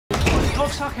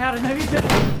Officer Karen, how you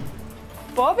doing?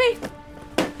 Bobby?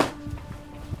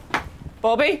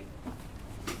 Bobby?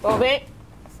 Bobby?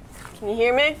 Can you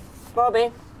hear me?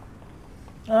 Bobby?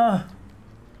 Ah.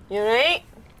 You alright?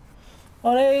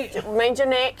 Alright. Mind your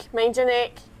neck, mind your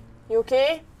neck. You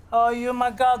okay? Oh, you're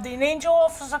my guardian angel,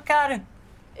 Officer Karen.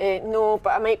 No,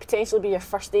 but I might potentially be your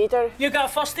first aider. You got a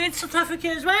first aid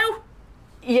certificate as well?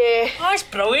 Yeah. Oh, that's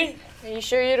brilliant. Are you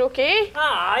sure you're okay?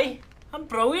 Aye, I'm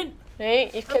brilliant.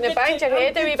 Right, you've kind of good banged to- your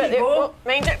head I'm a wee good bit to there. go.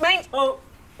 Oh,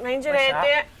 mind your What's head that?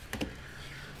 there.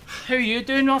 How you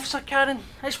doing, Officer Karen?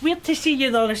 It's weird to see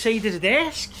you the other side of the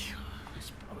desk.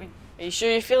 It's brilliant. Are you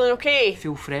sure you're feeling okay?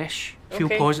 Feel fresh, feel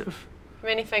Okay. positive. How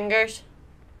many fingers?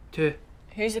 2.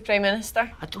 Who's the Prime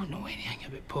Minister? I don't know anything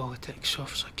about politics,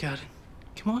 Officer Karen.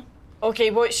 Come on. Okay,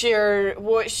 what's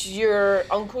your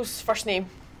uncle's first name?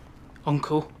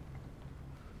 Uncle.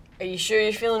 Are you sure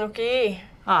you're feeling okay?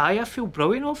 Aye, I feel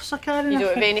brilliant, Officer Karen. You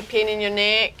don't have any pain in your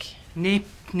neck?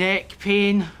 Neck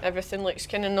pain. Everything looks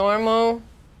kind of normal?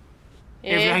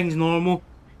 Yeah? Everything's normal.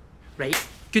 Right,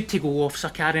 good to go, Officer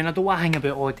Karen. I don't want to hang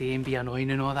about all day and be annoying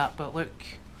and all that, but look,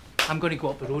 I'm going to go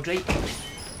up the road, right?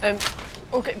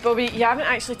 Okay, Bobby, you haven't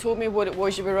actually told me what it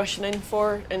was you were rushing in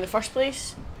for in the first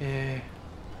place.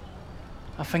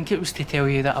 I think it was to tell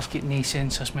you that I've got no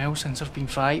sense of smell since I've been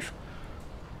 5.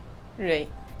 Right.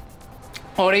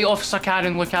 Alright, Officer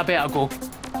Karen, look, I better go.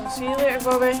 I'll see you later,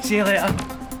 Bobby. See you later.